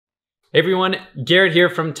Hey everyone, Garrett here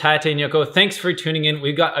from Tate Yoko. Thanks for tuning in.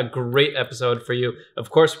 We've got a great episode for you. Of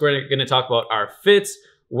course, we're going to talk about our fits,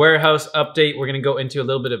 warehouse update. We're going to go into a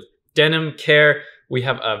little bit of denim care. We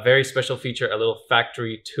have a very special feature, a little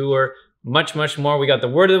factory tour, much more. We got the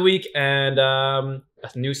word of the week and a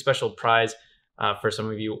new special prize for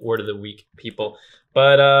some of you word of the week people.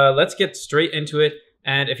 But let's get straight into it.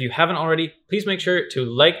 And if you haven't already, please make sure to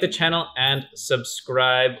like the channel and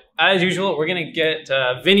subscribe. As usual, we're gonna get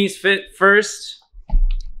Vinny's fit first.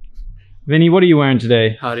 Vinny, what are you wearing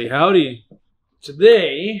today? Howdy, howdy.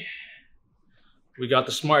 Today, we got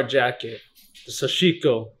the smart jacket, the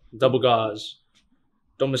Sashiko double gauze.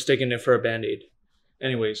 Don't mistake it for a Band-Aid.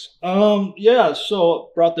 Anyways, yeah, so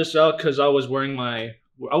brought this out because I was wearing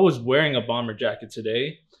a bomber jacket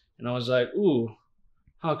today, and I was like, ooh,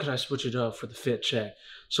 how could I switch it up for the fit check?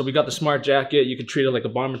 So we got the smart jacket. You can treat it like a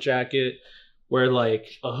bomber jacket. Wear like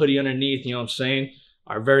a hoodie underneath, you know what I'm saying?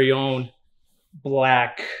 Our very own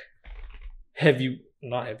black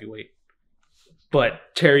not heavyweight, but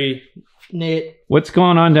terry knit. What's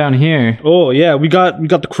going on down here? Oh yeah, we got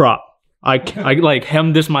the crop. I like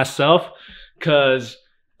hemmed this myself because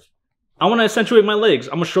I want to accentuate my legs.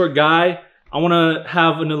 I'm a short guy. I want to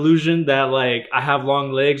have an illusion that like I have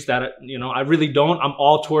long legs that, you know, I really don't. I'm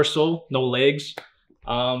all torso, no legs.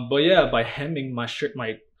 But yeah, by hemming my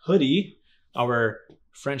hoodie, our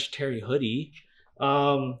French terry hoodie,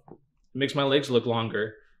 makes my legs look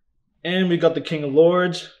longer. And we got the King of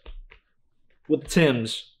Lords with the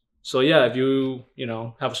Tims. So yeah, if you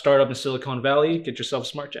know, have a startup in Silicon Valley, get yourself a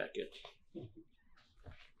smart jacket.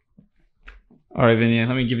 All right, Vinny,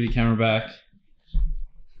 let me give you the camera back.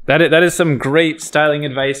 That is some great styling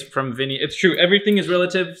advice from Vinny. It's true, everything is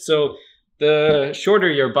relative. So the shorter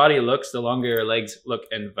your body looks, the longer your legs look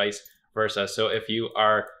and vice versa. So if you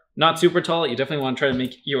are not super tall, you definitely want to try to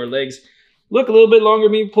make your legs look a little bit longer.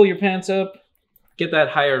 Maybe pull your pants up, get that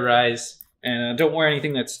higher rise, and don't wear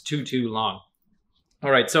anything that's too long.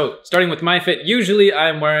 All right, so starting with my fit, usually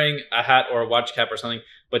I'm wearing a hat or a watch cap or something,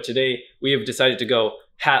 but today we have decided to go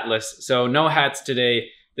hatless. So no hats today.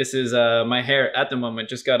 This is my hair at the moment.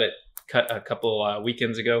 Just got it cut a couple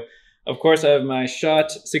weekends ago. Of course, I have my Shot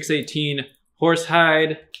 618 horse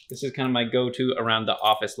hide. This is kind of my go-to around the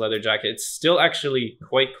office leather jacket. It's still actually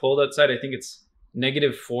quite cold outside. I think it's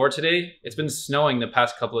 -4 today. It's been snowing the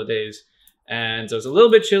past couple of days. And so it's a little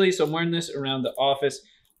bit chilly, so I'm wearing this around the office.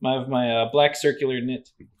 I have my black circular knit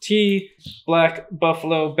tee, black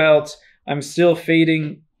buffalo belt. I'm still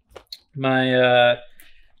fading my...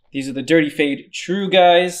 these are the Dirty Fade True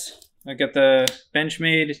guys. I got the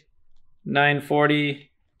Benchmade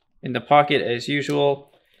 940 in the pocket as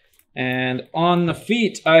usual. And on the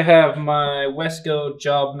feet, I have my Wesco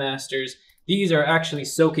Job Masters. These are actually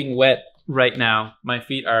soaking wet right now. My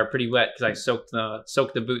feet are pretty wet because I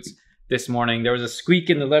soaked the boots this morning. There was a squeak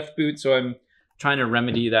in the left boot, so I'm trying to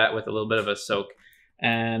remedy that with a little bit of a soak.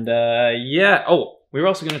 And yeah, oh, we were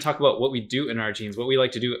also going to talk about what we do in our jeans, what we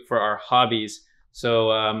like to do for our hobbies. So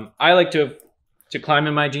I like to climb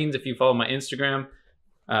in my jeans. If you follow my Instagram,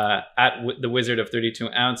 at the Wizard of 32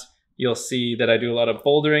 ounce, you'll see that I do a lot of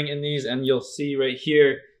bouldering in these, and you'll see right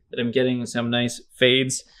here that I'm getting some nice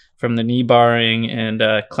fades from the knee barring and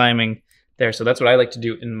climbing there. So that's what I like to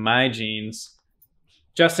do in my jeans.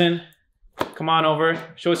 Justin, come on over,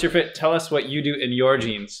 show us your fit. Tell us what you do in your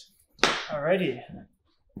jeans. Alrighty,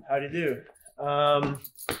 howdy do.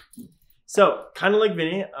 So, kind of like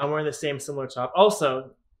Vinny, I'm wearing the same similar top.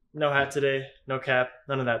 Also, no hat today, no cap,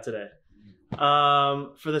 none of that today.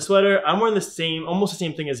 For the sweater, I'm wearing almost the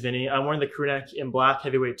same thing as Vinny. I'm wearing the crew neck in black,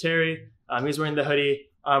 heavyweight terry. He's wearing the hoodie,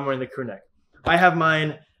 I'm wearing the crew neck. I have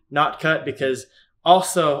mine not cut because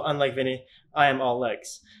also, unlike Vinny, I am all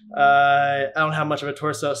legs. I don't have much of a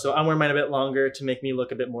torso, so I'm wearing mine a bit longer to make me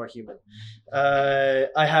look a bit more human.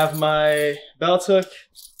 I have my belt hook,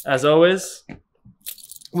 as always,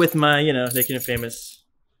 with my, you know, Naked and Famous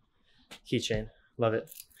keychain. Love it.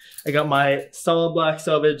 I got my solid black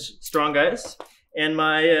Selvage Strong Guys and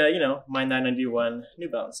my, you know, my 991 New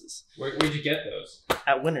Balances. Where'd you get those?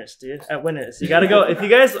 At Winners, dude. At Winners. You gotta go. If you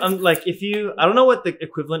guys, like, I don't know what the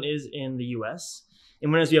equivalent is in the US.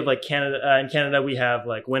 In Winners, we have like Canada. In Canada, we have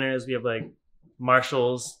like Winners. We have like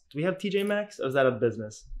Marshalls. Do we have TJ Maxx? Or is that a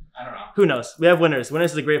business? I don't know. Who knows? We have Winners.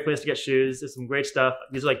 Winners is a great place to get shoes. There's some great stuff.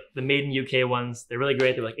 These are like the made in UK ones. They're really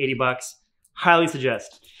great. They're like 80 bucks. Highly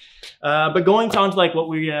suggest. But going on to like what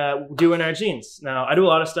we do in our jeans. Now, I do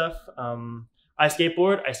a lot of stuff. I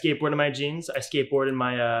skateboard. I skateboard in my jeans. I skateboard in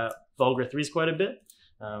my Vulgar 3s quite a bit.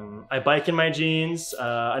 I bike in my jeans.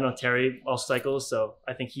 I know Terry also cycles, so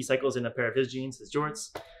I think he cycles in a pair of his jeans, his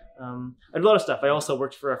jorts. I do a lot of stuff. I also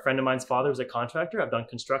worked for a friend of mine's father who's a contractor. I've done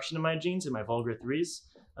construction in my jeans in my vulgar threes.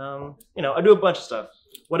 You know, I do a bunch of stuff.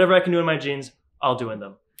 Whatever I can do in my jeans, I'll do in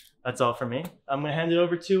them. That's all for me. I'm gonna hand it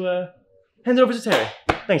over to Terry.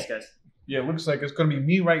 Thanks, guys. Yeah, it looks like it's going to be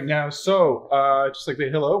me right now. So, just like the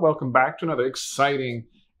hello, welcome back to another exciting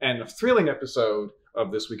and thrilling episode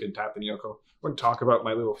of This Week in Tate Yoko. We're going to talk about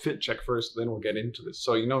my little fit check first, then we'll get into this.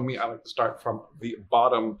 So, you know me, I like to start from the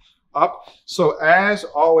bottom up. So, as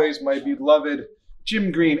always, my beloved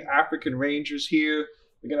Jim Green African Rangers here.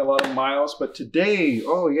 We get a lot of miles, but today,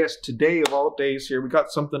 oh yes, today of all days here, we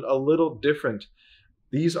got something a little different.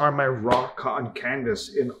 These are my raw cotton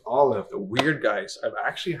canvas in olive, the weird guys. I've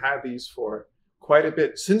actually had these for quite a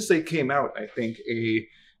bit since they came out, I think a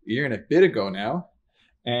year and a bit ago now.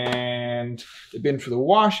 And they've been for the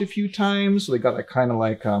wash a few times. So they got that kind of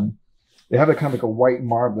like, they have a kind of like a white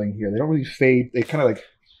marbling here. They don't really fade. They kind of like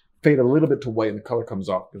fade a little bit to white and the color comes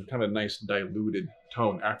off. It's kind of a nice diluted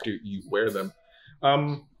tone after you wear them.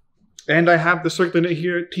 And I have the circlet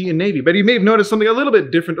here, tea and navy. But you may have noticed something a little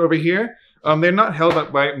bit different over here. They're not held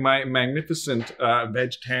up by my magnificent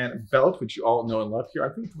veg tan belt, which you all know and love here. I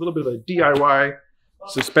think it's a little bit of a DIY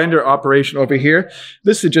suspender operation over here.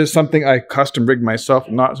 This is just something I custom rigged myself,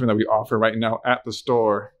 not something that we offer right now at the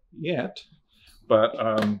store yet. But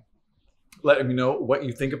let me know what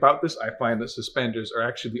you think about this. I find that suspenders are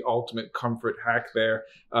actually the ultimate comfort hack there.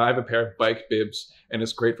 I have a pair of bike bibs, and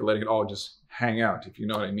it's great for letting it all just hang out, if you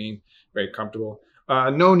know what I mean. Very comfortable.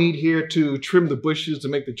 No need here to trim the bushes to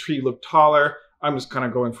make the tree look taller. I'm just kind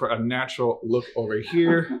of going for a natural look over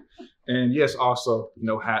here. And yes, also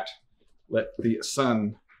no hat. Let the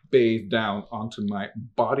sun bathe down onto my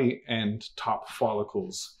body and top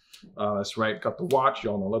follicles. That's right, got the watch.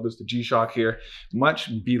 Y'all know, love this, the G-Shock here. Much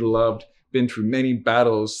beloved, been through many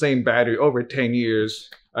battles, same battery, over 10 years.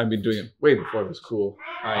 I've been doing it way before it was cool.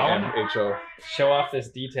 I am HO. Show off this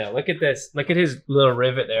detail. Look at this. Look at his little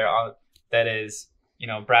rivet there on that is, you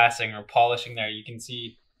know, brassing or polishing there. You can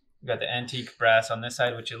see we've got the antique brass on this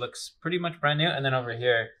side, which it looks pretty much brand new. And then over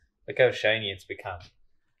here, look how shiny it's become.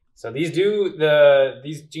 So these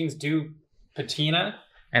jeans do patina,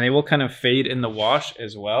 and they will kind of fade in the wash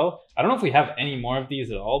as well. I don't know if we have any more of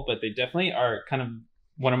these at all, but they definitely are kind of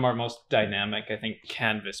one of our most dynamic, I think,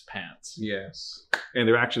 canvas pants. Yes, and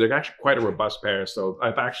they're actually quite a robust pair. So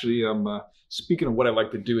I've actually speaking of what I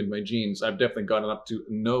like to do in my jeans, I've definitely gotten up to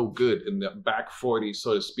no good in the back 40s,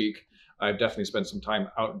 so to speak. I've definitely spent some time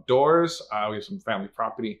outdoors. We have some family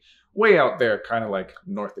property way out there, kind of like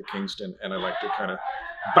north of Kingston, and I like to kind of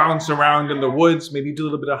bounce around in the woods, maybe do a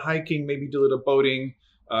little bit of hiking, maybe do a little boating,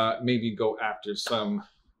 maybe go after some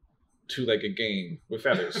two-legged game with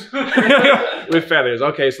feathers. With feathers.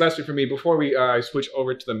 Okay, so that's it for me. Before we switch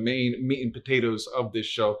over to the main meat and potatoes of this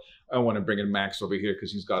show, I want to bring in Max over here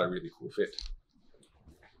because he's got a really cool fit.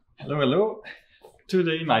 Hello, hello.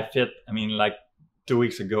 Today my fit, I mean like 2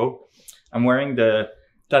 weeks ago, I'm wearing the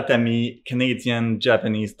tatami Canadian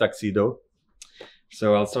Japanese tuxedo.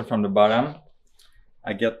 So I'll start from the bottom.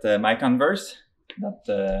 I get my Converse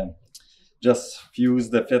that just fuse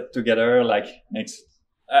the fit together, like makes.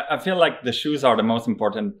 I feel like the shoes are the most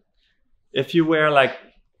important. If you wear like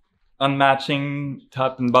unmatching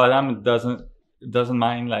top and bottom, it doesn't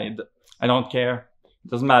mind. Like I don't care. It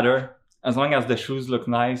doesn't matter. As long as the shoes look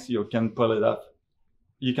nice, you can pull it off.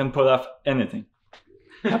 You can pull off anything.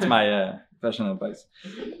 That's my fashion advice.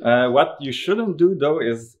 What you shouldn't do though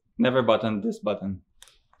is never button this button.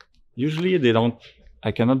 Usually they don't.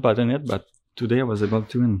 I cannot button it, but today I was able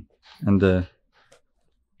to, and the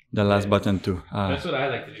last button too. That's what I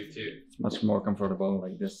like to do too. It's much more comfortable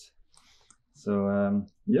like this. So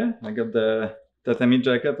yeah, I got the tatami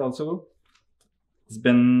jacket also. It's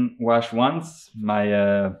been washed once.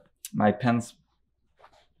 My pants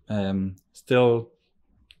still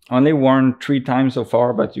only worn 3 times so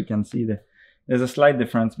far, but you can see there's a slight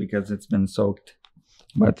difference because it's been soaked,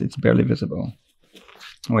 but it's barely visible.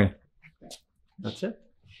 Wait, that's it.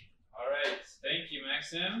 All right, thank you,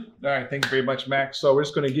 Maxim. All right, thank you very much, Max. So we're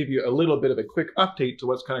just going to give you a little bit of a quick update to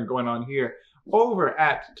what's kind of going on here over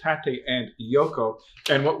at Tate and Yoko.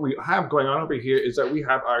 And what we have going on over here is that we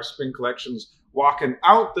have our spring collections walking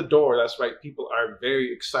out the door. That's right. People are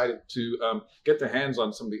very excited to get their hands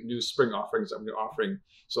on some of the new spring offerings that we're offering.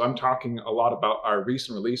 So I'm talking a lot about our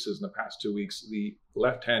recent releases in the past 2 weeks, the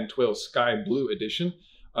left-hand twill sky blue edition,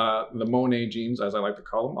 the Monet jeans, as I like to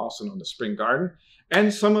call them, also known as Spring Garden,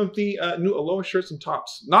 and some of the new Aloha shirts and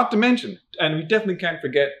tops. Not to mention, and we definitely can't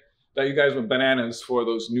forget that you guys went bananas for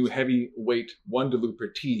those new heavyweight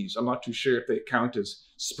Wonderlooper tees. I'm not too sure if they count as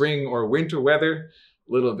spring or winter weather.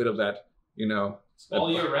 A little bit of that, you know,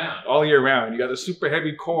 All year round. All year round. You got a super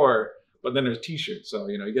heavy core, but then there's t-shirts. So,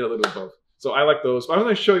 you know, you get a little of both. So I like those. But I'm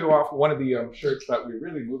going to show you off one of the shirts that we're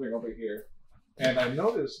really moving over here. And I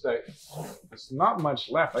noticed that there's not much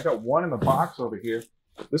left. I got one in the box over here.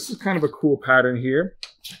 This is kind of a cool pattern here.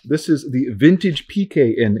 This is the vintage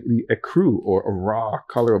PK in the ecru or a raw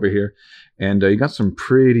color over here. And you got some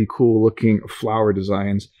pretty cool looking flower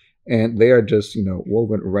designs. And they are just, you know,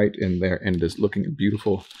 woven right in there and just looking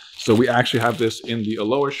beautiful. So we actually have this in the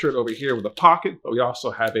lower shirt over here with a pocket, but we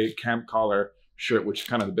also have a camp collar shirt, which is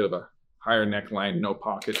kind of a bit of a higher neckline, no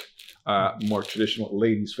pocket, more traditional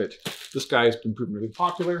ladies fit. This guy has been proven really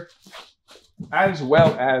popular, as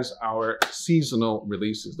well as our seasonal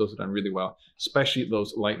releases. Those have done really well, especially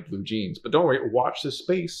those light blue jeans. But don't worry, watch this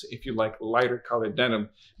space if you like lighter colored denim,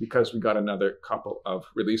 because we got another couple of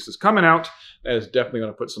releases coming out that is definitely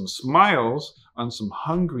going to put some smiles on some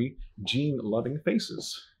hungry jean-loving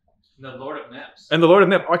faces. The Lord of Nips. And the Lord of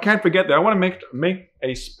Nip. Oh, I can't forget that. I want to make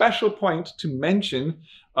a special point to mention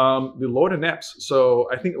the Lord of Nips. So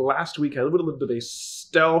I think last week I had a little bit of a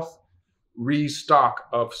stealth restock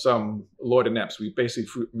of some Lord of Nips. We basically,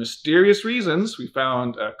 for mysterious reasons, we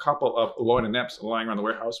found a couple of Lord of Nips lying around the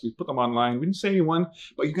warehouse. We put them online. We didn't say anyone,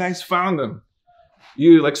 but you guys found them.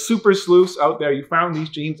 You like super sleuths out there, you found these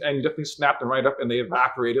jeans and you definitely snapped them right up and they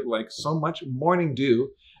evaporated like so much morning dew.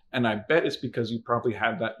 And I bet it's because you probably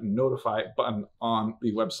had that notify button on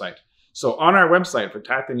the website. So on our website for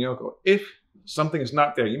Tate Yoko, if something is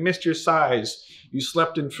not there, you missed your size, you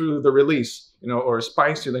slept in through the release, you know, or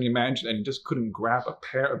spicier than you imagined, and you just couldn't grab a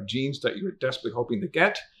pair of jeans that you were desperately hoping to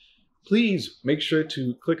get, please make sure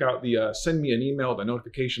to click out the send me an email, the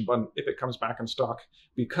notification button if it comes back in stock.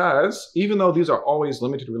 Because even though these are always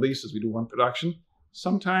limited releases, we do one production,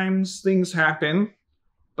 sometimes things happen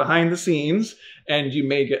behind the scenes, and you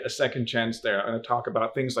may get a second chance there. I'm going to talk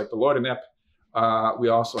about things like the Lord of Nip. We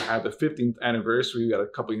also had the 15th anniversary. We got a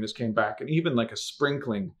couple units came back, and even like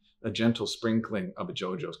a gentle sprinkling of a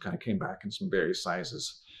JoJo's kind of came back in some various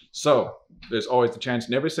sizes. So there's always the chance.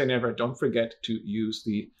 Never say never. Don't forget to use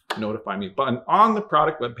the notify me button on the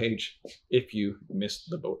product webpage if you missed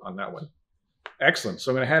the boat on that one. Excellent.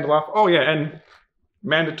 So I'm going to handle off. Oh yeah, and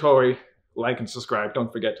mandatory like and subscribe.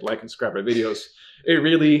 Don't forget to like and subscribe our videos. It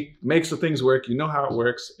really makes the things work. You know how it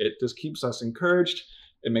works. It just keeps us encouraged.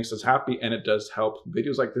 It makes us happy, and it does help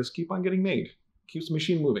videos like this keep on getting made. Keeps the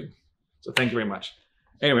machine moving. So thank you very much.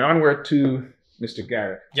 Anyway, onward to Mr.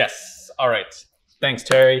 Garrett. Yes. All right. Thanks,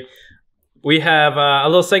 Terry. We have a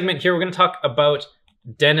little segment here. We're going to talk about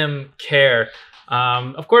denim care.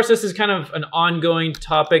 Of course, this is kind of an ongoing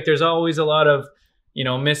topic. There's always a lot of, you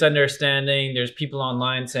know, misunderstanding. There's people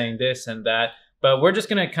online saying this and that. But we're just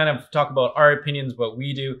going to kind of talk about our opinions, what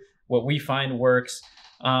we do, what we find works.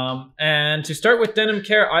 And to start with denim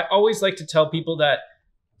care, I always like to tell people that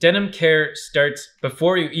denim care starts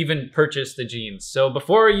before you even purchase the jeans. So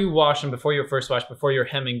before you wash them, before your first wash, before your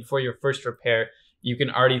hemming, before your first repair, you can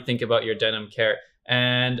already think about your denim care.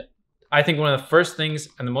 And I think one of the first things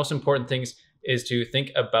and the most important things is to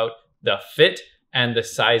think about the fit and the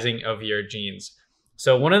sizing of your jeans.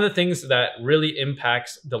 So one of the things that really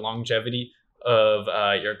impacts the longevity of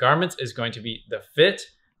your garments is going to be the fit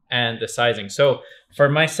and the sizing. So for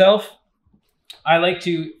myself, I like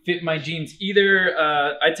to fit my jeans either,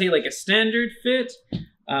 I'd say like a standard fit.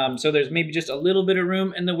 So there's maybe just a little bit of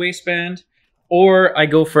room in the waistband, or I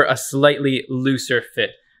go for a slightly looser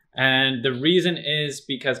fit. And the reason is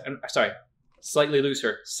because, slightly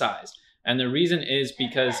looser size. And the reason is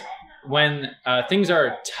because when things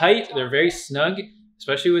are tight, they're very snug,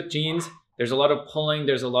 especially with jeans. There's a lot of pulling,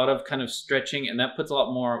 there's a lot of kind of stretching, and that puts a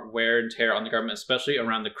lot more wear and tear on the garment, especially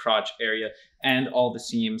around the crotch area and all the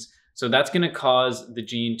seams. So that's going to cause the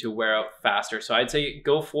jean to wear out faster. So I'd say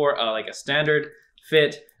go for like a standard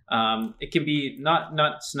fit. It can be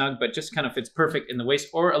not snug, but just kind of fits perfect in the waist,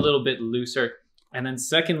 or a little bit looser. And then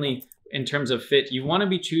secondly, in terms of fit, you want to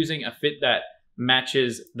be choosing a fit that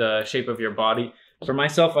matches the shape of your body. For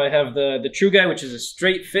myself, I have the True Guy, which is a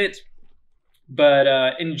straight fit. But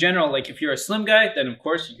in general, like if you're a slim guy, then of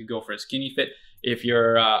course you could go for a skinny fit. If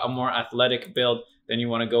you're a more athletic build, then you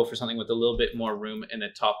want to go for something with a little bit more room in the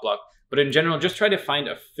top block. But in general, just try to find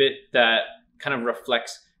a fit that kind of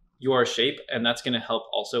reflects your shape, and that's going to help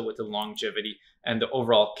also with the longevity and the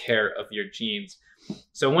overall care of your jeans.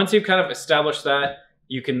 So once you've kind of established that,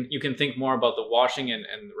 you can think more about the washing and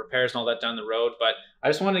repairs and all that down the road. But I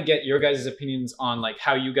just want to get your guys' opinions on like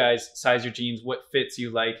how you guys size your jeans, what fits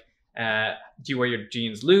you like. Do you wear your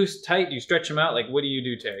jeans loose, tight? Do you stretch them out? Like, what do you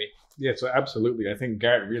do, Terry? Yeah, so absolutely. I think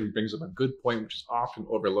Garrett really brings up a good point, which is often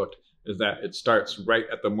overlooked, is that it starts right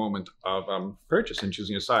at the moment of purchase and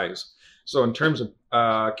choosing a size. So in terms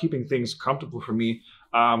of keeping things comfortable for me,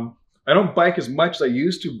 I don't bike as much as I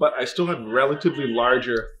used to, but I still have relatively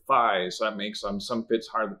larger thighs. That makes some fits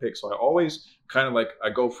hard to pick. So I always kind of I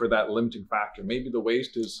go for that limiting factor. Maybe the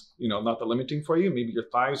waist is, not the limiting for you. Maybe your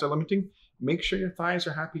thighs are limiting. Make sure your thighs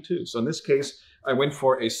are happy too. So in this case, I went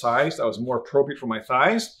for a size that was more appropriate for my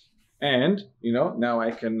thighs. And, now I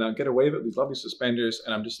can get away with these lovely suspenders,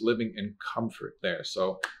 and I'm just living in comfort there.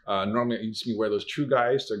 So normally you see me wear those True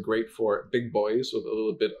Guys. They're great for big boys with a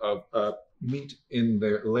little bit of meat in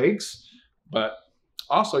their legs. But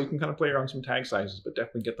also you can kind of play around some tag sizes, but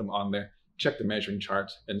definitely get them on there. Check the measuring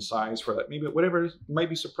chart and size for that. Maybe whatever you might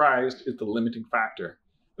be surprised is the limiting factor.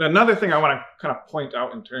 But another thing I want to kind of point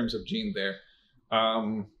out in terms of jean there,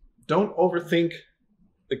 don't overthink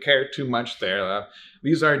the care too much there.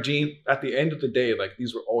 These are jeans at the end of the day,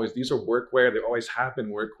 these are workwear. They always have been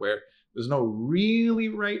workwear. There's no really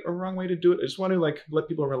right or wrong way to do it. I just want to let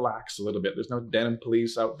people relax a little bit. There's no denim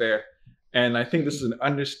police out there. And I think this is an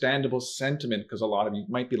understandable sentiment because a lot of you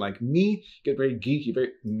might be like me, get very geeky,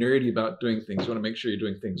 very nerdy about doing things. You want to make sure you're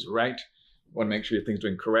doing things right. You want to make sure your things are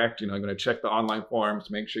doing correct. You're going to check the online forums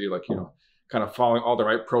to make sure you're kind of following all the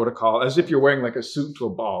right protocol as if you're wearing a suit to a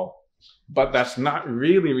ball. But that's not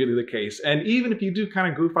really the case. And even if you do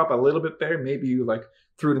kind of goof up a little bit there, maybe you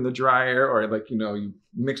threw it in the dryer or you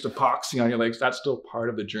mixed epoxy on your legs, that's still part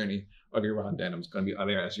of the journey of your raw denim. It's going to be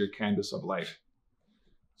there as your canvas of life.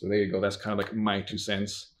 So there you go. That's kind of my 2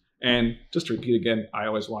 cents. And just to repeat again, I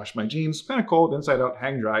always wash my jeans kind of cold, inside out,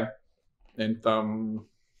 hang dry. And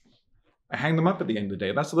I hang them up at the end of the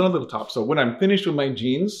day. That's a little top. So when I'm finished with my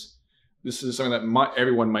jeans, this is something that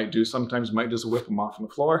everyone might do. Sometimes you might just whip them off on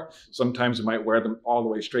the floor. Sometimes you might wear them all the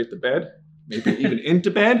way straight to bed, maybe even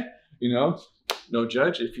into bed. No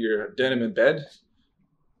judge. If you're denim in bed,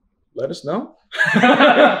 let us know.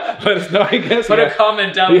 Let us know, I guess. Put a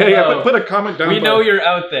comment down below. Yeah, put a comment down below. We know you're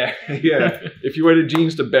out there. Yeah, if you wear the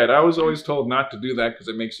jeans to bed. I was always told not to do that because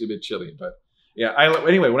it makes you a bit chilly. But yeah,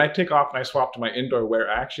 anyway, when I take off and I swap to my indoor wear,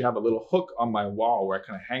 I actually have a little hook on my wall where I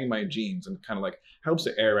kind of hang my jeans and kind of helps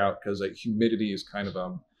the air out because humidity is kind of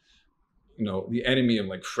the enemy of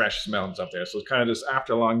fresh smells up there. So it's kind of just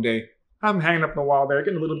after a long day, have them hanging up on the wall there,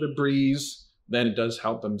 getting a little bit of breeze. Then it does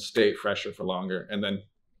help them stay fresher for longer. And then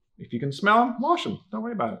if you can smell them, wash them. Don't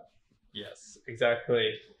worry about it. Yes,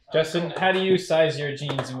 exactly. Justin, how do you size your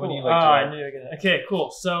jeans and what do you like to I wear? knew you were gonna. Okay, cool.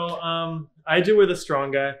 So I do wear the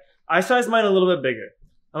strong guy. I size mine a little bit bigger.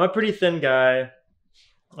 I'm a pretty thin guy.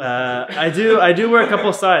 I do wear a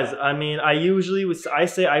couple sizes. I mean, I usually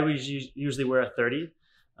wear a 30.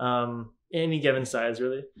 Any given size,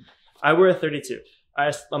 really. I wear a 32.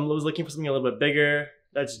 I was looking for something a little bit bigger.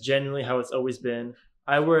 That's generally how it's always been.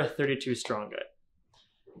 I wear a 32 strong guy.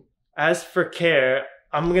 As for care,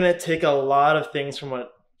 I'm going to take a lot of things from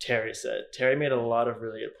what Terry said. Terry made a lot of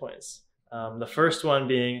really good points. The first one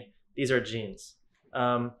being, these are jeans.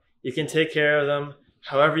 You can take care of them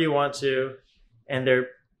however you want to, and they're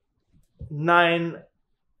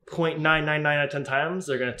 9.999 out of 10 times,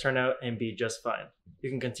 they're going to turn out and be just fine. You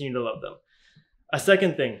can continue to love them. A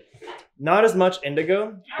second thing, not as much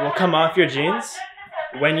indigo will come off your jeans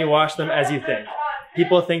when you wash them as you think.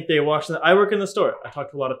 People think they wash them. I work in the store. I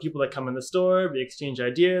talk to a lot of people that come in the store. We exchange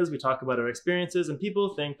ideas. We talk about our experiences. And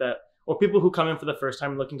people think that, or people who come in for the first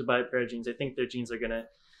time looking to buy a pair of jeans, they think their jeans are going to,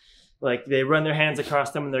 they run their hands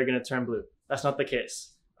across them and they're going to turn blue. That's not the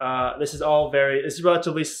case. This is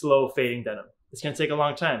relatively slow fading denim. It's going to take a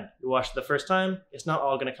long time. You wash it the first time, it's not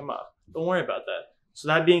all going to come off. Don't worry about that. So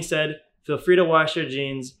that being said, feel free to wash your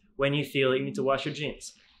jeans when you feel you need to wash your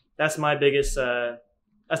jeans. That's my biggest,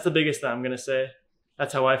 that's the biggest thing I'm going to say.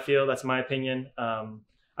 That's how I feel. That's my opinion.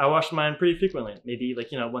 I wash mine pretty frequently, maybe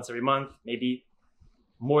once every month, maybe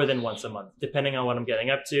more than once a month, depending on what I'm getting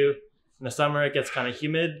up to. In the summer, it gets kind of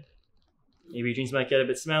humid. Maybe your jeans might get a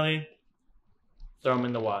bit smelly. Throw them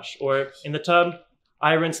in the wash. Or in the tub,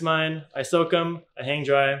 I rinse mine, I soak them, I hang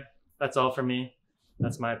dry. That's all for me.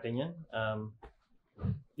 That's my opinion.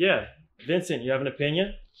 Yeah. Vincent, you have an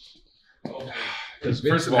opinion?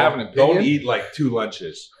 First of all, don't eat 2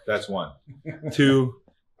 lunches. That's one. 2,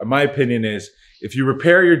 my opinion is, if you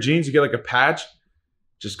repair your jeans, you get a patch,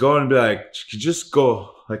 just go and be just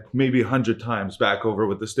go maybe 100 times back over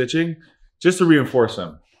with the stitching, just to reinforce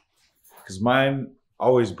them. Because mine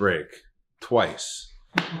always break twice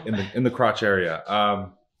in the crotch area.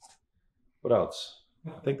 What else?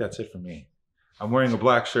 I think that's it for me. I'm wearing a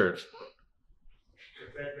black shirt.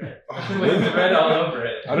 Red all over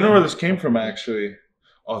it. I don't know where this came from, actually.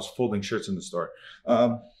 Oh, I was folding shirts in the store.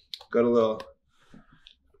 Got a little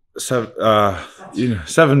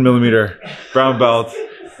 7mm brown belt.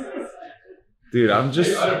 Dude, I'm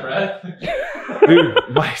just out of breath. dude,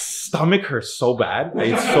 my stomach hurts so bad. I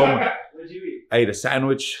ate so much. What did you eat? I ate a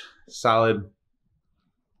sandwich, salad,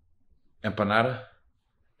 empanada,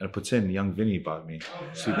 and a poutine young Vinny bought me.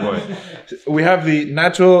 Sweet boy. We have the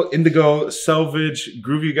natural indigo selvage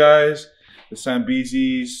groovy guys, the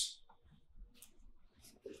Sambizis.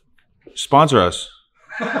 Sponsor us,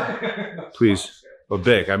 please. But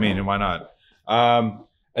big, I mean, why not?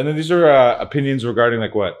 And then these are opinions regarding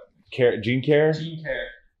like what? Gene care? Gene care.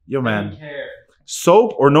 Yo, man. Gene care.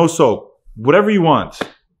 Soap or no soap? Whatever you want.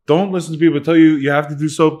 Don't listen to people tell you you have to do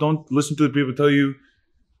soap. Don't listen to the people tell you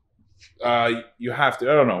you have to.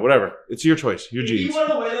 I don't know. Whatever. It's your choice. Your If jeans. you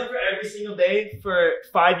want to wear them for every single day for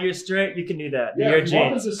 5 years straight, you can do that. Yeah, Your if you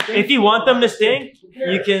want jeans. them to stink, If you want them to stink, who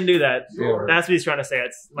cares? you can do that. Sure. That's what he's trying to say.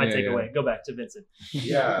 That's my Yeah, takeaway. Go back to Vincent.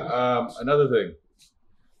 Yeah. Another thing.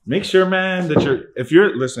 Make sure, man, that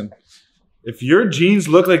if your jeans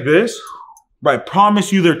look like this, I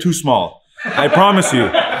promise you they're too small. I promise you.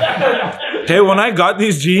 Okay, when I got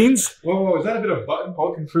these jeans. Whoa, is that a bit of button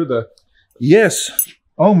poking through the? Yes.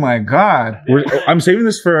 Oh my God. I'm saving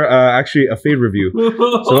this for actually a fade review.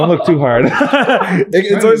 So don't look too hard.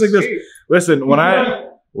 It's always like this. Listen, when I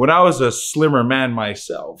was a slimmer man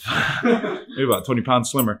myself, maybe about 20 pounds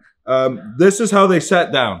slimmer, this is how they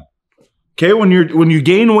sat down. Okay, when you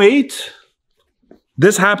gain weight,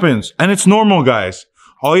 this happens. And it's normal, guys.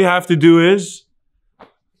 All you have to do is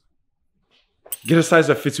get a size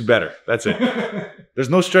that fits you better. That's it. There's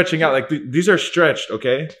no stretching out. Like these are stretched,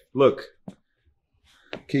 okay? Look.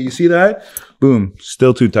 Okay, you see that? Boom,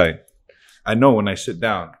 still too tight. I know when I sit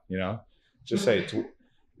down, you know? Just say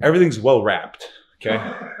everything's well wrapped, okay?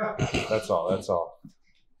 That's all.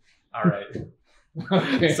 All right.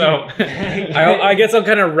 Okay. So I guess I'll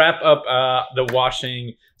kind of wrap up the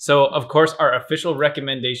washing. So of course our official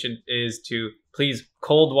recommendation is to please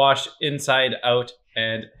cold wash inside out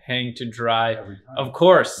and hang to dry. Of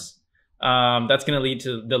course, that's going to lead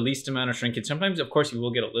to the least amount of shrinkage. Sometimes, of course, you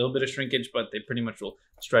will get a little bit of shrinkage, but they pretty much will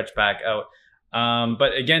stretch back out.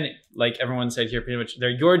 But again, like everyone said here, pretty much they're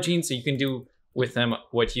your jeans, so you can do with them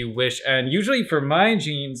what you wish. And usually for my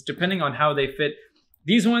jeans, depending on how they fit,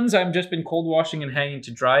 these ones I've just been cold washing and hanging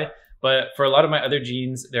to dry. But for a lot of my other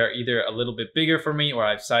jeans, they're either a little bit bigger for me or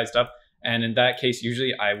I've sized up. And in that case,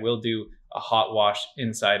 usually I will do a hot wash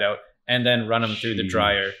inside out and then run them through the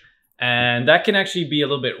dryer. And that can actually be a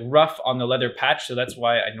little bit rough on the leather patch. So that's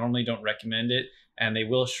why I normally don't recommend it. And they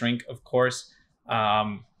will shrink, of course.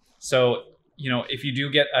 So, you know, if you do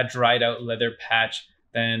get a dried out leather patch,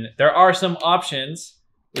 then there are some options,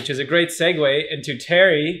 which is a great segue into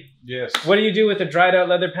Terry. Yes. What do you do with a dried out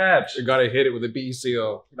leather patch? You gotta hit it with a B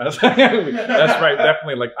seal. That's right,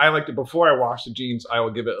 definitely. Like I like to, before I wash the jeans, I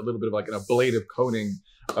will give it a little bit of like an ablative coating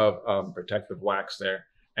of protective wax there.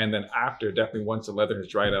 And then after, definitely once the leather has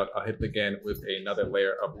dried out, I'll hit it again with another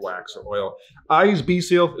layer of wax or oil. I use B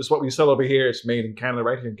seal. It's what we sell over here. It's made in Canada,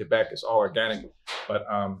 right here in Quebec. It's all organic, but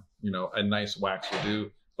you know, a nice wax will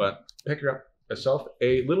do. But pick yourself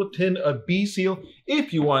a little tin of B seal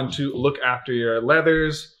if you want to look after your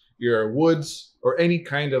leathers, your woods, or any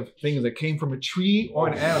kind of thing that came from a tree or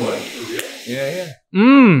an animal. Yeah.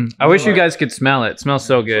 I wish you guys could smell it. It smells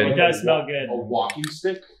so It good. does smell good. A walking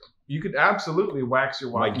stick. You could absolutely wax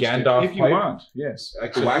your walking stick Gandalf if you pipe? want. Yes. I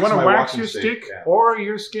So could if wax you want to my wax walking your stick, stick or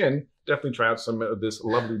your skin, definitely try out some of this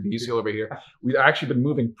lovely B seal over here. We've actually been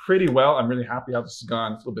moving pretty well. I'm really happy how this has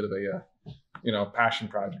gone. It's a little bit of a you know, passion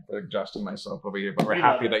project for Justin and myself over here, but we're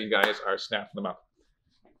happy that you guys are snapping them up.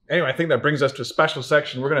 Anyway, I think that brings us to a special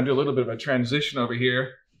section. We're going to do a little bit of a transition over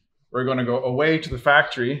here. We're going to go away to the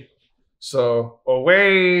factory. So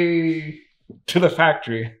away to the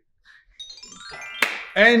factory.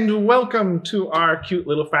 And welcome to our cute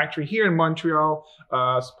little factory here in Montreal.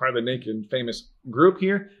 It's part of the Naked and Famous group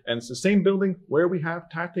here. And it's the same building where we have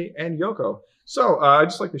Tate and Yoko. So I'd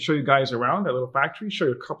just like to show you guys around our little factory, show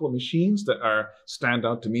you a couple of machines that stand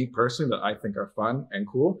out to me personally that I think are fun and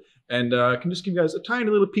cool. And I can just give you guys a tiny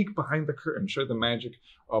little peek behind the curtain, show you the magic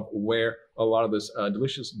of where a lot of this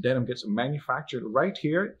delicious denim gets manufactured right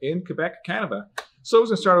here in Quebec, Canada. So we're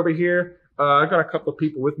gonna start over here. I've got a couple of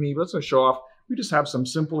people with me, but let's show off. We just have some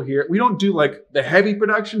simple here. We don't do like the heavy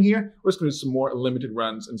production here. We're just gonna do some more limited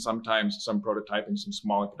runs and sometimes some prototyping, some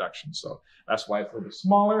smaller productions. So that's why it's a little bit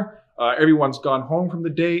smaller. Everyone's gone home from the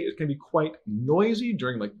day. It's gonna be quite noisy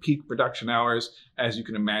during like peak production hours. As you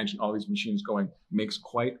can imagine, all these machines going makes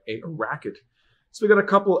quite a racket. So we got a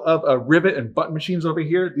couple of rivet and button machines over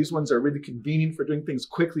here. These ones are really convenient for doing things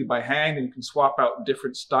quickly by hand, and you can swap out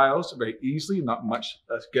different styles very easily, not much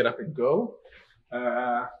get up and go.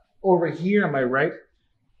 Over here on my right,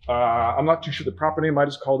 I'm not too sure the proper name. I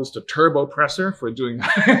just call this the turbo presser for doing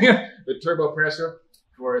the turbo presser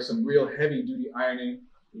for some real heavy duty ironing.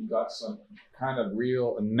 We've got some kind of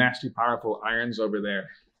real nasty, powerful irons over there.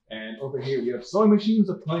 And over here, we have sewing machines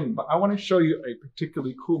aplenty, but I want to show you a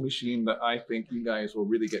particularly cool machine that I think you guys will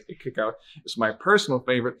really get a kick out. It's my personal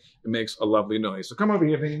favorite. It makes a lovely noise. So come over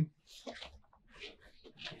here, Vinny.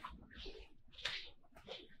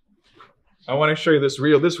 I want to show you this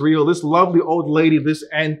lovely old lady, this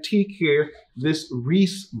antique here, this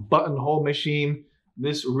Reese buttonhole machine,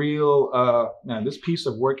 this this piece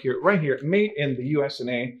of work here, right here, made in the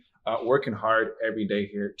US&A, working hard every day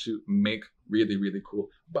here to make really, really cool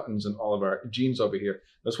buttons in all of our jeans over here.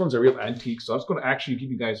 This one's a real antique, so I was going to actually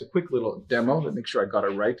give you guys a quick little demo to make sure I got it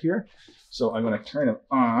right here. So I'm going to turn it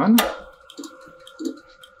on.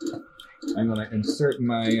 I'm going to insert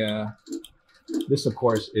my, this of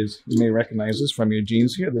course is, you may recognize this from your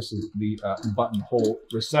jeans here. This is the buttonhole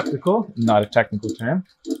receptacle, not a technical term.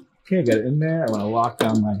 Okay, get it in there. I want to lock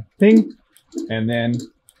down my thing, and then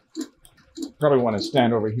probably want to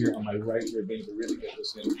stand over here on my right here, baby, to really get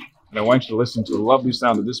this in. And I want you to listen to the lovely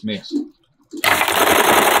sound that this makes.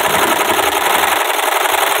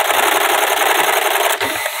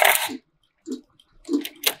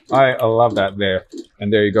 I love that there.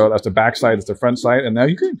 And there you go. That's the back side, that's the front side. And now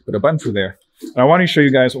you can put a button through there. And I want to show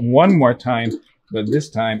you guys one more time, but this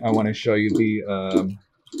time I want to show you the,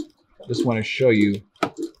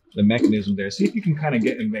 the mechanism there. See if you can kind of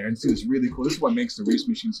get in there and see this really cool. This is what makes the Reese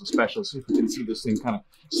machine so special. See if you can see this thing kind of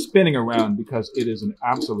spinning around, because it is an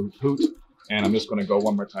absolute hoot. And I'm just going to go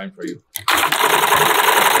one more time for you.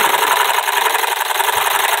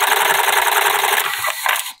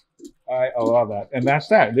 I love that. And that's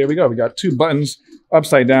that. There we go. We got two buttons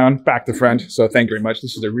upside down, back to front. So thank you very much.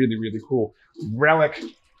 This is a really, really cool relic.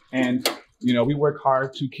 And you know, we work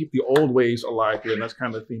hard to keep the old ways alive here, and that's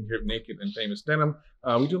kind of the theme here at Naked and Famous Denim.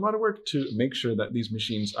 We do a lot of work to make sure that these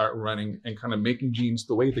machines are running and kind of making jeans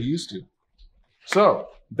the way they used to. So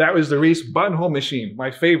that was the Reese buttonhole machine, my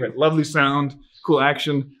favorite. Lovely sound, cool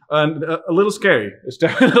action, and a little scary. It's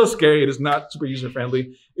definitely a little scary. It is not super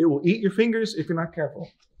user-friendly. It will eat your fingers if you're not careful.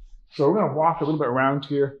 So we're gonna walk a little bit around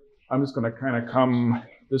here. I'm just gonna kind of come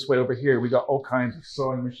this way over here. We got all kinds of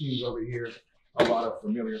sewing machines over here. A lot of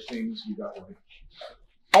familiar things. You got like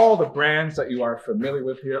all the brands that you are familiar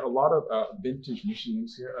with here. A lot of vintage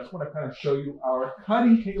machines here. I just want to kind of show you our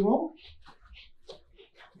cutting table.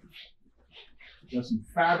 There's some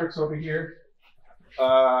fabrics over here.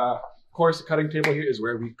 Of course, the cutting table here is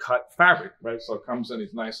where we cut fabric, right? So it comes in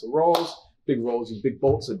these nice rolls, these big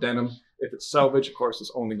bolts of denim. If it's selvage, of course,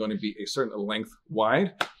 it's only going to be a certain length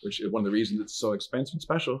wide, which is one of the reasons it's so expensive and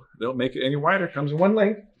special. They don't make it any wider. It comes in one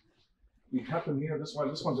length. We cut them here. This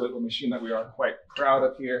one's a little machine that we are quite proud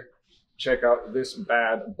of here. Check out this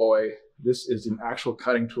bad boy. This is an actual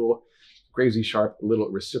cutting tool. Crazy sharp little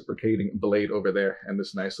reciprocating blade over there. And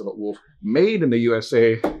this nice little wolf made in the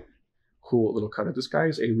USA. Cool little cutter. This guy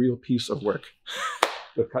is a real piece of work.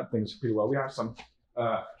 They've cut things pretty well. We have some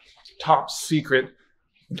top secret,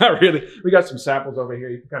 not really. We got some samples over here.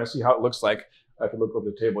 You can kind of see how it looks like. If you look over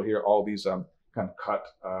the table here, all these kind of cut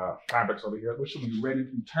fabrics over here, which will be ready to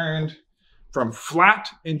be turned from flat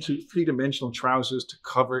into three-dimensional trousers to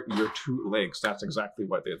cover your two legs. That's exactly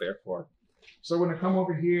what they're there for. So we're gonna come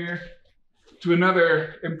over here to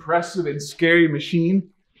another impressive and scary machine.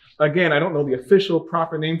 Again, I don't know the official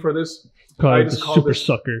proper name for this. I just call this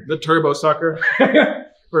sucker. The turbo sucker,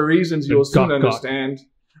 for reasons you'll soon understand.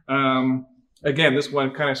 Again, this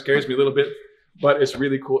one kind of scares me a little bit, but it's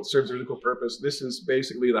really cool. It serves a really cool purpose. This is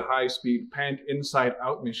basically the high-speed pant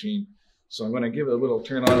inside-out machine. So I'm going to give it a little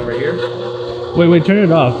turn on over here. Wait, turn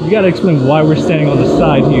it off. You got to explain why we're standing on the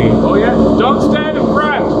side here. Oh yeah? Don't stand in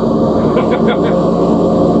front! Put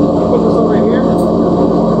this over here.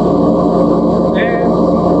 And...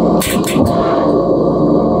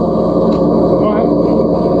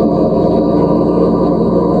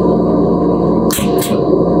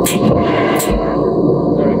 Go ahead.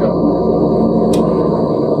 There we go.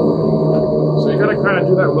 So you got to kind of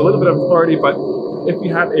do that with a little bit of authority, but if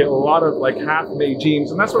you have a lot of like half-made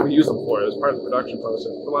jeans, and that's what we use them for as part of the production process,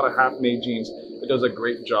 a lot of half-made jeans, it does a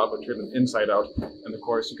great job of turning them inside out. And of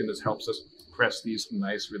course, you can just helps us press these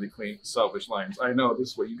nice, really clean selvage lines. I know this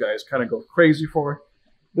is what you guys kind of go crazy for.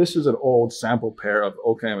 This is an old sample pair of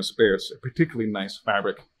Ocam Spears, a particularly nice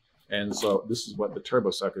fabric. And so this is what the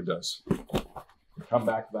turbo sucker does. Come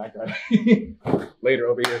back to that guy later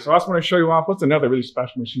over here. So I also want to show you off what's another really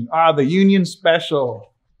special machine. The Union Special.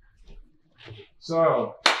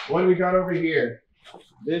 So, what do we got over here?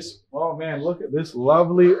 This, oh man, look at this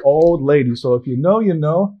lovely old lady. So if you know, you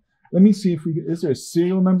know. Let me see if we is there a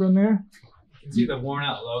serial number in there? You can see the worn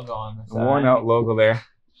out logo on the side. Worn out logo there.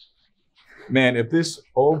 Man, if this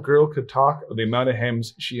old girl could talk, the amount of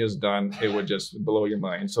hems she has done, it would just blow your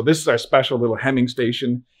mind. So this is our special little hemming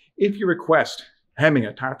station. If you request hemming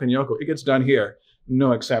at Tate Yoko, it gets done here.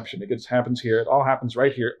 No exception. It happens here. It all happens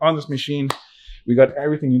right here on this machine. We got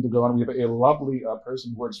everything you need to go on. We have a lovely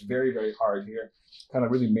person who works very, very hard here. Kind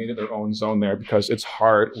of really made it their own zone there because it's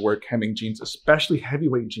hard work hemming jeans, especially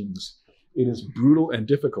heavyweight jeans. It is brutal and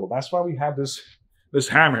difficult. That's why we have this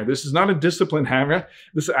hammer. This is not a disciplined hammer.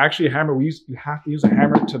 This is actually a hammer. You have to use a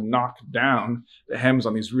hammer to knock down the hems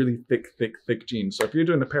on these really thick jeans. So if you're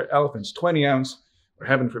doing a pair of elephants, 20 ounce, or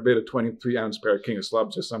heaven forbid, a 23 ounce pair of King of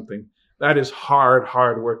Slubs or something, that is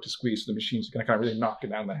hard work to squeeze. The machine's gonna kind of really knock it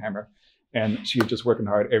down with the hammer. And she's just working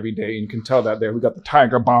hard every day. And you can tell that there. We got the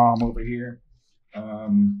Tiger Balm over here.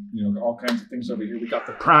 You know, all kinds of things over here. We got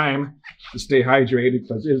the Prime to stay hydrated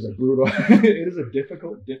because it is a brutal, it is a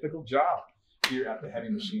difficult job here at the heavy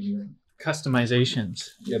machine here. Customizations.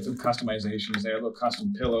 Yeah, some customizations there, a little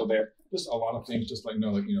custom pillow there. Just a lot of things, just like,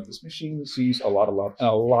 this machine sees a lot of love and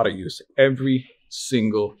a lot of use every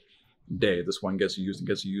single day. This one gets used and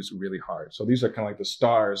gets used really hard. So these are kind of like the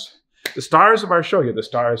stars of our show here, the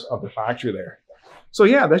stars of the factory there. So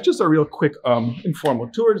yeah, that's just a real quick informal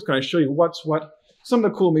tour. Just going to show you what's what, some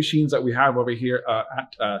of the cool machines that we have over here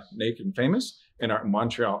at Naked and Famous in our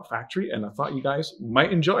Montreal factory. And I thought you guys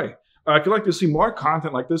might enjoy. If you'd like to see more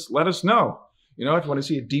content like this, let us know. You know, if you want to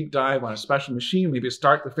see a deep dive on a special machine, maybe a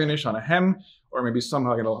start to finish on a hem, or maybe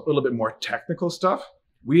somehow a little bit more technical stuff.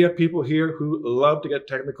 We have people here who love to get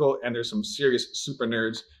technical, and there's some serious super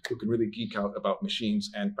nerds who can really geek out about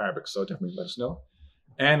machines and fabrics. So definitely let us know.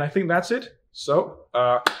 And I think that's it. So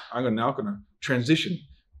I'm now going to transition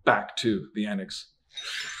back to the annex.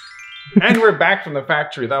 And we're back from the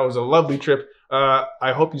factory. That was a lovely trip.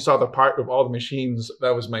 I hope you saw the part of all the machines.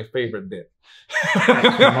 That was my favorite bit.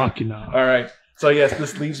 All right. So yes,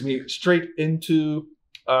 this leads me straight into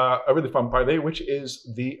a really fun part of the day, which is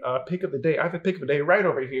the pick of the day. I have a pick of the day right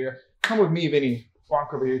over here. Come with me, Vinny.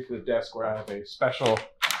 Walk over here to the desk where I have a special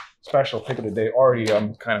pick of the day already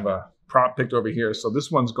kind of a prop picked over here. So this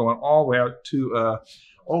one's going all the way out to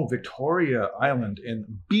Victoria Island in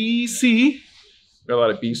BC. Got a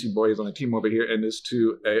lot of BC boys on the team over here, and this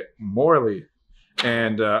to Morley.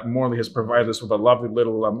 And Morley has provided us with a lovely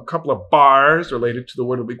little couple of bars related to the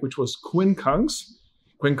word of the week, which was quincunx.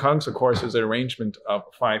 Quincunx, of course, is an arrangement of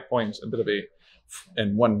 5 points, a bit of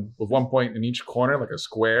with 1 point in each corner, like a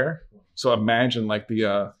square. So imagine like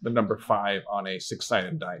the number 5 on a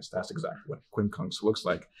 6-sided dice. That's exactly what quincunx looks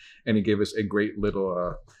like. And he gave us a great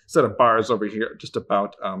little set of bars over here, just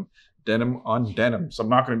about denim on denim. So I'm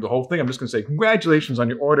not going to do the whole thing. I'm just going to say congratulations on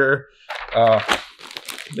your order.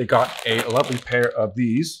 They got a lovely pair of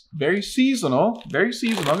these. Very seasonal. Very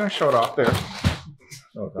seasonal. I'm going to show it off there.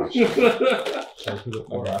 Oh, gosh.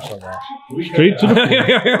 Oh, gosh. Straight to the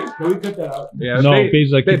point. Can we cut that out? Yeah, no,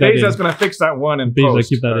 Beza's keep that in. Beza's going to fix that one and Beza,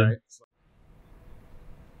 keep that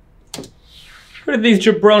in. Who do these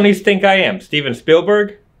jabronis think I am? Steven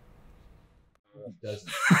Spielberg?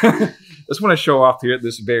 Just want to show off here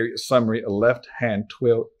this very summery left-hand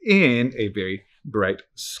twill in a very bright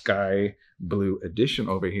sky blue edition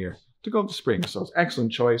over here to go to spring. So it's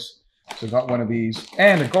excellent choice. So got one of these.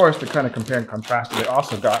 And of course, to kind of compare and contrast, they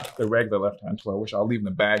also got the regular left-hand twill, which I'll leave in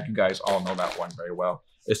the bag. You guys all know that one very well.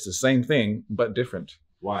 It's the same thing, but different.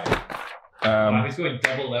 Why? He's going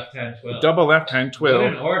double left-hand twill. Double left-hand twill.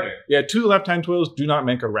 What an order. Yeah, 2 left-hand twills do not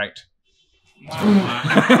make a right.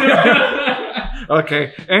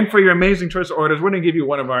 Okay, and for your amazing choice of orders, we're going to give you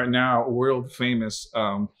one of our now world-famous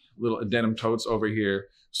little denim totes over here.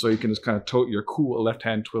 So you can just kind of tote your cool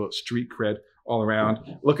left-hand twill street cred all around.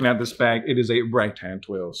 Looking at this bag, it is a right-hand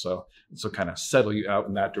twill. So kind of settle you out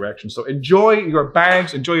in that direction. So enjoy your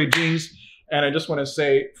bags, enjoy your jeans. And I just want to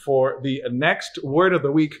say for the next word of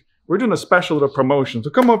the week, we're doing a special little promotion. So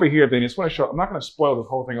come over here, Vinny. I just want to show, I'm not going to spoil this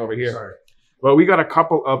whole thing over here. Sorry. Well, we got a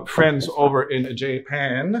couple of friends over in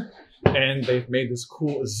Japan, and they've made this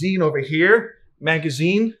cool zine over here,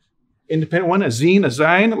 magazine, independent one, a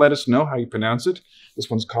zine. Let us know how you pronounce it. This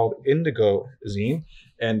one's called Indigo Zine,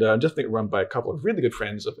 and just run by a couple of really good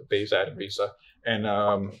friends of Beza and Risa.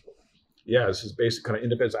 And yeah, this is basically kind of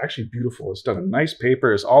independent. It's actually beautiful. It's done a nice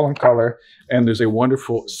paper. It's all in color, and there's a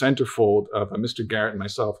wonderful centerfold of Mr. Garrett and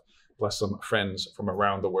myself, plus some friends from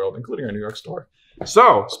around the world, including our New York store.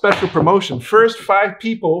 So, special promotion. First 5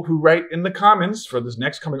 people who write in the comments for this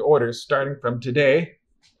next coming orders, starting from today,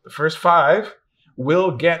 the first 5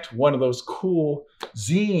 will get one of those cool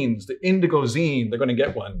zines, the Indigo zine. They're going to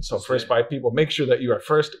get one. So first 5 people, make sure that you are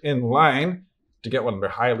first in line. to get one. They're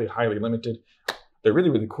highly, highly limited. They're really,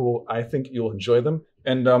 really cool. I think you'll enjoy them.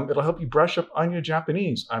 And it'll help you brush up on your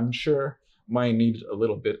Japanese. I'm sure mine needed a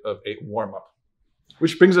little bit of a warm-up.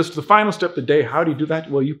 Which brings us to the final step today. How do you do that?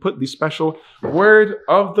 Well, you put the special word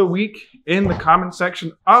of the week in the comment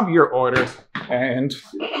section of your order. And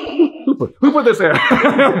who put this there?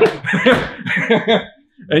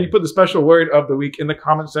 And you put the special word of the week in the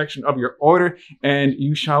comment section of your order, and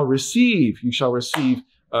you shall receive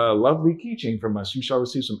a lovely keychain from us. You shall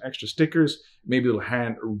receive some extra stickers, maybe a little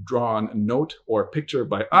hand-drawn note or picture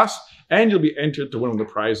by us, and you'll be entered to one of the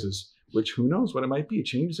prizes, which who knows what it might be. It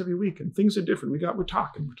changes every week, and things are different. We're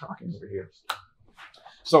talking over here.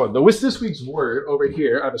 So this week's word over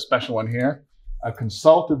here, I have a special one here. I've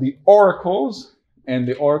consulted the oracles, and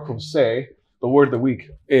the oracles say the word of the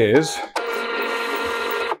week is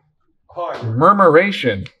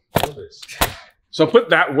murmuration. So put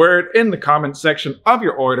that word in the comment section of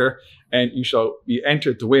your order, and you shall be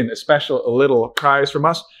entered to win a special little prize from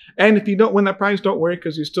us. And if you don't win that prize, don't worry,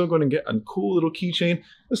 because you're still going to get a cool little keychain.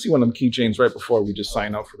 Let's see one of them keychains right before we just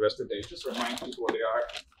sign out for the rest of the day. Just to remind people what they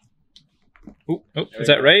are. Oh, is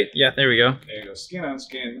that right? Yeah, there we go. There you go. Skin on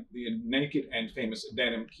Skin, the naked and famous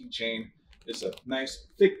denim keychain. It's a nice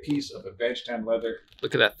thick piece of a veg tan leather.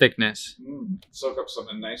 Look at that thickness. Soak up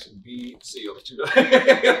something nice and be sealed too.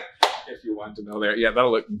 If you want to know there. Yeah,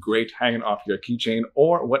 that'll look great hanging off your keychain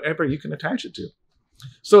or whatever you can attach it to.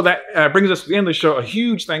 So that brings us to the end of the show. A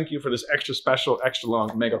huge thank you for this extra special, extra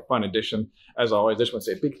long, mega fun edition. As always, I just want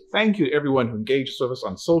to say a big thank you to everyone who engages with us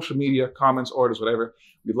on social media, comments, orders, whatever.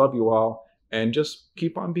 We love you all. And just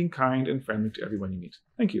keep on being kind and friendly to everyone you meet.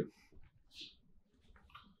 Thank you.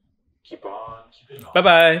 Keep on keeping on.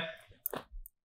 Bye-bye.